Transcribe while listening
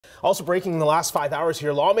Also breaking in the last 5 hours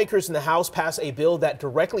here, lawmakers in the House pass a bill that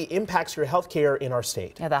directly impacts your health care in our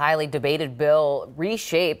state. Yeah, the highly debated bill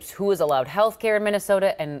reshapes who is allowed health care in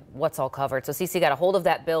Minnesota and what's all covered. So Cece got a hold of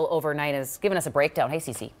that bill overnight and is giving us a breakdown. Hey,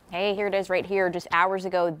 Cece. Hey, here it is right here. Just hours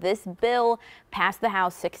ago, this bill passed the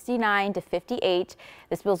House 69 to 58.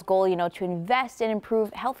 This bill's goal, to invest and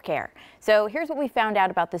improve health care. So here's what we found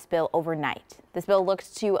out about this bill overnight. This bill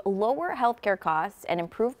looks to lower health care costs and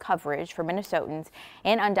improve coverage for Minnesotans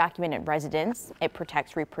and undocumented residents. It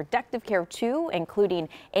protects reproductive care, too, including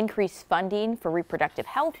increased funding for reproductive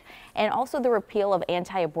health and also the repeal of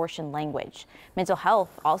anti-abortion language. Mental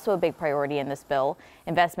health, also a big priority in this bill.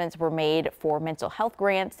 Investments were made for mental health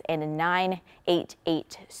grants and a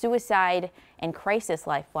 988 suicide and crisis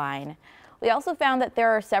lifeline. We also found that there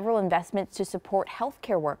are several investments to support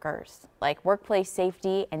healthcare workers, like workplace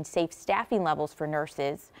safety and safe staffing levels for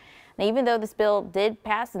nurses. Now, even though this bill did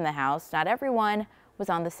pass in the House, not everyone was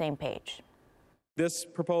on the same page. This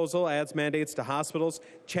proposal adds mandates to hospitals,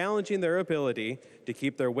 challenging their ability to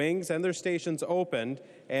keep their wings and their stations open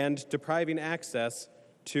and depriving access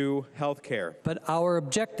to health care. But our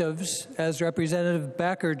objectives, as Representative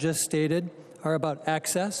Backer just stated, are about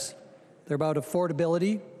access, they're about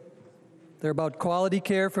affordability, they're about quality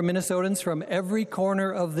care for Minnesotans from every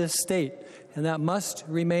corner of this state, and that must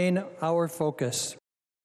remain our focus.